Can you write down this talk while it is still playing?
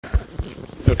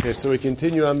Okay, so we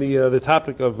continue on the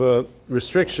topic of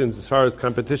restrictions as far as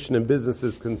competition in business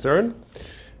is concerned.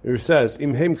 It says, if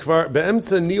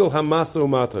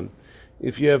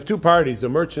you have two parties, a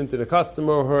merchant and a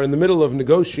customer, who are in the middle of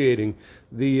negotiating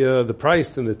the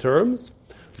price and the terms,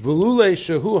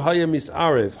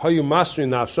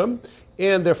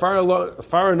 and they're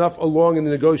far enough along in the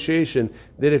negotiation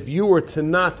that if you were to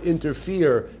not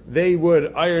interfere, they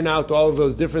would iron out all of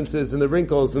those differences and the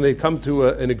wrinkles, and they'd come to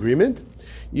an agreement.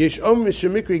 So even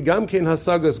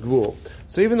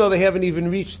though they haven't even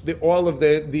reached all of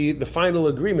the final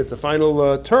agreements, the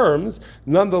final terms,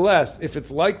 nonetheless, if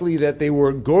it's likely that they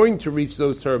were going to reach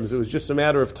those terms, it was just a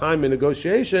matter of time and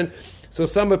negotiation. So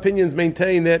some opinions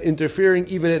maintain that interfering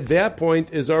even at that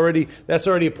point that's already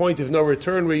a point of no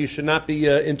return where you should not be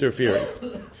interfering.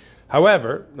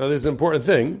 However, now there's an important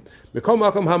thing. So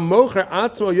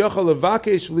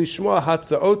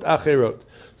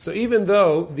even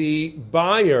though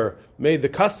the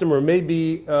customer may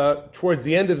be towards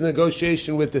the end of the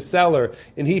negotiation with the seller,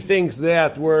 and he thinks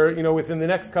that within the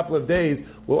next couple of days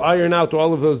we'll iron out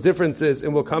all of those differences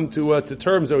and we'll come to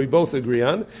terms that we both agree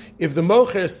on. If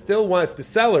the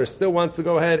seller still wants to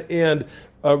go ahead and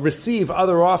receive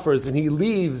other offers, and he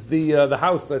leaves the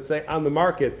house, let's say, on the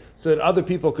market, so that other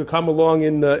people could come along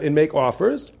and make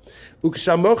offers. And as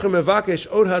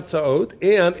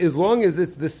long as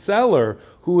it's the seller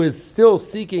who is still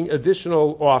seeking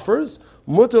additional offers,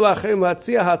 then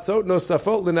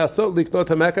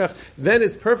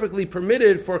it's perfectly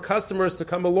permitted for customers to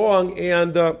come along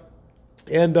and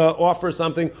offer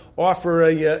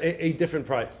a different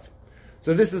price.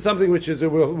 So this is something which is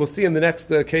we'll see in the next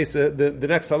case, the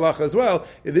next halacha as well.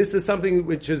 This is something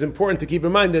which is important to keep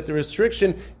in mind, that the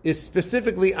restriction is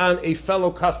specifically on a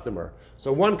fellow customer.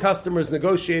 So one customer is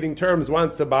negotiating terms,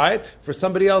 wants to buy it. For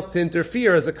somebody else to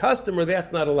interfere as a customer,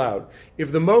 that's not allowed.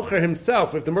 If the merchant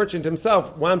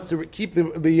himself wants to keep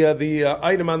the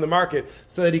item on the market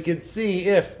so that he can see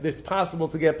if it's possible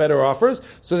to get better offers,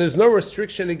 so there's no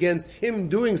restriction against him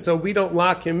doing so. We don't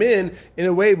lock him in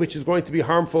a way which is going to be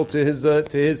harmful to his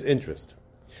interest.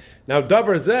 Now,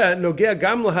 davar zeh nogea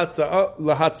gam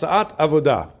lahatzaat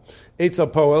avodah etzel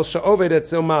poel she'oved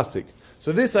etzel masik.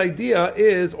 So this idea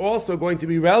is also going to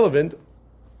be relevant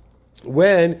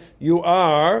when you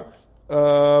want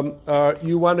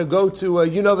to go to,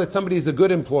 that somebody is a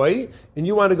good employee, and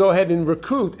you want to go ahead and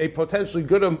recruit a potentially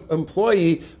good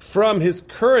employee from his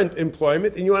current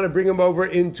employment, and you want to bring him over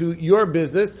into your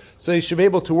business so he should be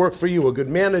able to work for you, a good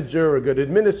manager, a good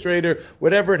administrator,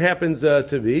 whatever it happens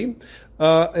to be.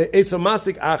 And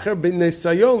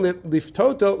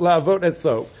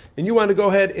you want to go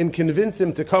ahead and convince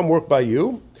him to come work by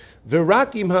you.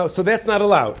 So that's not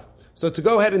allowed. So to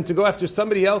go ahead and to go after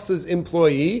somebody else's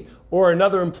employee, or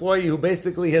another employee who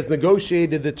basically has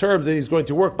negotiated the terms that he's going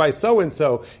to work by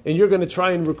so-and-so, and you're going to try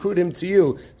and recruit him to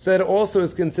you, so that also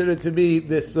is considered to be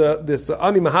this ani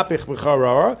mahapich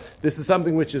b'charara. This is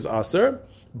something which is aser.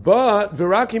 But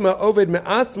v'rakima oved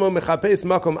me'atzmo mechapes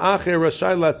makom acher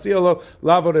rashai latzialo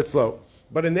lavod etzlo.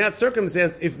 But in that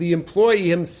circumstance, if the employee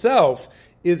himself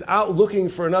is out looking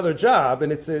for another job,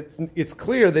 and it's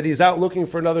clear that he's out looking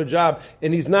for another job,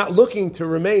 and he's not looking to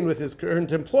remain with his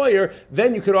current employer,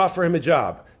 then you could offer him a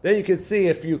job. Then you could see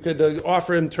if you could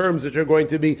offer him terms that are going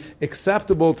to be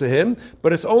acceptable to him.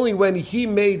 But it's only when he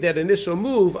made that initial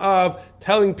move of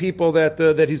telling people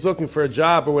that he's looking for a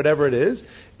job or whatever it is.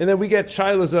 And then we get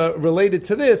shilas related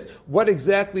to this. What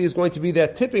exactly is going to be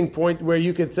that tipping point where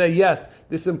you could say, yes,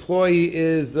 this employee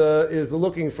is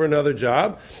looking for another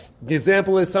job? The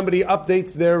example is somebody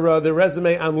updates their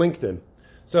resume on LinkedIn.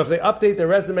 So if they update their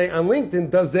resume on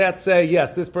LinkedIn, does that say,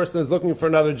 yes, this person is looking for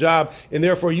another job, and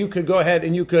therefore you could go ahead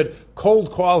and you could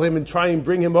cold call him and try and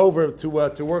bring him over to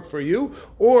work for you?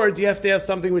 Or do you have to have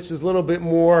something which is a little bit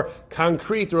more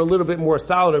concrete or a little bit more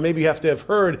solid, or maybe you have to have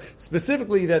heard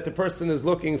specifically that the person is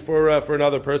looking for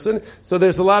another person? So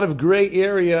there's a lot of gray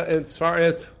area as far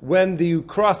as when you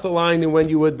cross a line and when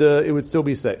you would it would still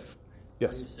be safe.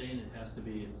 Yes? Are you saying it has to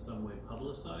be in some way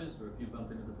publicized, or if you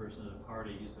bump into the person at a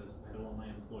party, he says, I don't want my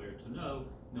employer to know,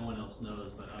 no one else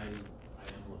knows, but I am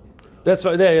looking for another. That's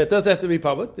fine. Yeah, it does have to be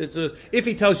public. If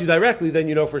he tells you directly, then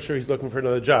you know for sure he's looking for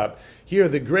another job. Here,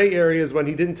 the gray area is when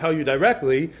he didn't tell you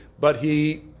directly, but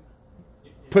he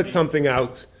put something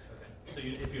out.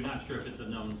 Okay. So if you're not sure if it's a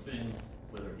known thing,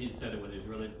 whether he said it, whether he's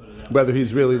really put it out, whether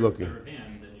he's really looking,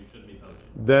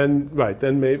 then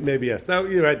maybe yes. Now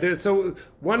you're right. There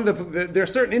are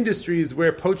certain industries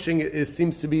where poaching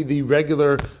seems to be the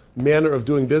regular manner of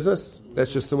doing business.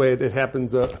 That's just the way it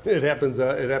happens. It happens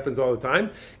all the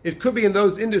time. It could be in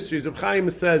those industries. Reb Chaim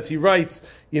says, he writes,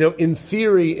 in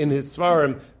theory in his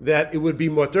Svarim that it would be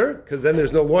mutter, because then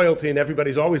there's no loyalty and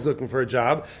everybody's always looking for a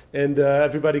job, and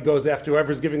everybody goes after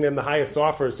whoever's giving them the highest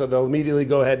offer, so they'll immediately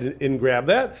go ahead and grab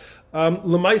that.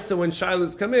 Lemaisa, when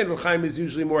shilas come in, Reb Chaim is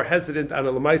usually more hesitant on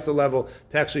a lemaisa level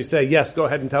to actually say, yes, go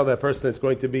ahead and tell that person it's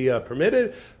going to be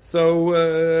permitted. So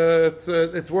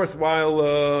it's worthwhile,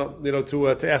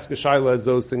 to ask a shaila as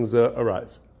those things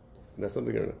arise. And that's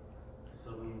something or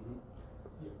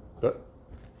not.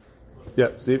 Yeah,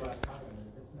 Steve. It's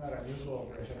not unusual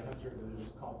for a hunter to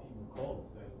just call people cold.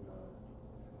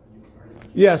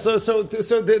 Yeah, so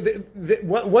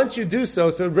once you do so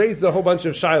it raises a whole bunch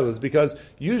of shilas, because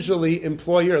usually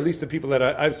employer, at least the people that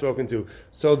I've spoken to,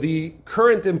 so the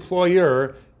current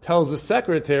employer tells the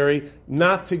secretary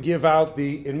not to give out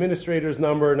the administrator's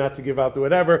number, not to give out the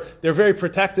whatever. They're very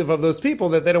protective of those people,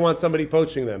 that they don't want somebody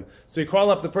poaching them. So you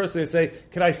call up the person and say,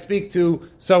 can I speak to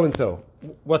so-and-so?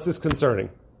 What's this concerning?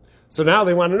 So now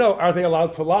they want to know, are they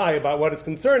allowed to lie about what it's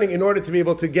concerning in order to be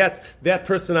able to get that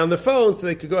person on the phone so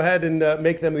they could go ahead and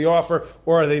make them the offer,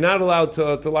 or are they not allowed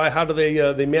to lie? How do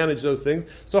they manage those things?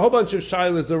 So a whole bunch of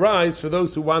shilas arise for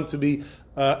those who want to be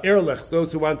ehrlich,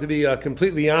 those who want to be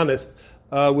completely honest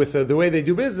with the way they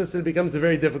do business. It becomes a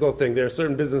very difficult thing. There are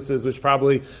certain businesses which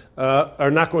probably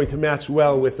are not going to match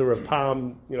well with the Rav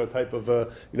Pam, type of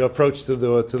approach to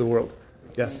the world.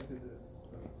 Yes.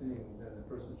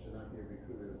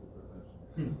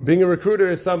 Being a recruiter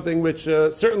is something which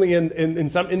certainly in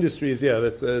some industries,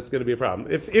 that's it's going to be a problem.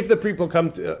 If the people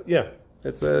come to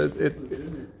it's many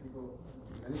companies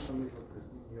look for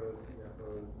CEOs,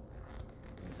 CFOs,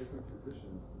 different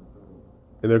positions,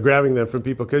 and they're grabbing them from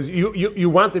people because you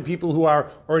want the people who are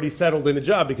already settled in a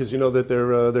job, because you know that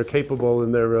they're capable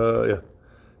and they're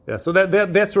So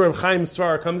that's where Chaim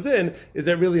Svar comes in, is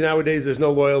that really nowadays there's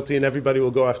no loyalty and everybody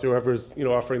will go after whoever's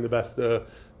offering the best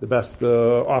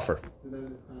offer. So then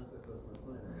this concept doesn't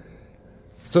apply.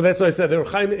 So that's why I said that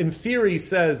Chaim in theory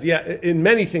says, in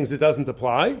many things it doesn't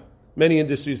apply, many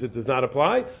industries it does not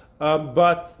apply,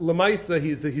 but Lamaisa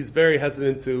he's very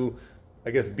hesitant to,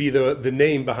 I guess, be the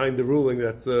name behind the ruling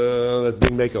that's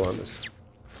being made on this.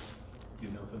 Do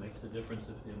you know if it makes a difference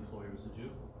if the employer is a Jew?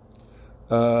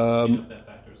 Do you know if that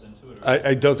factors into it? Or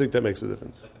I don't think that makes a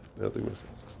difference. I don't think it makes a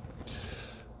difference.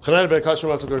 Chanan ben Kashim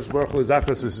Baruch Hu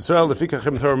Zakos Yisrael lefikach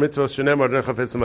im Torah mitzvos shenemar nechafetz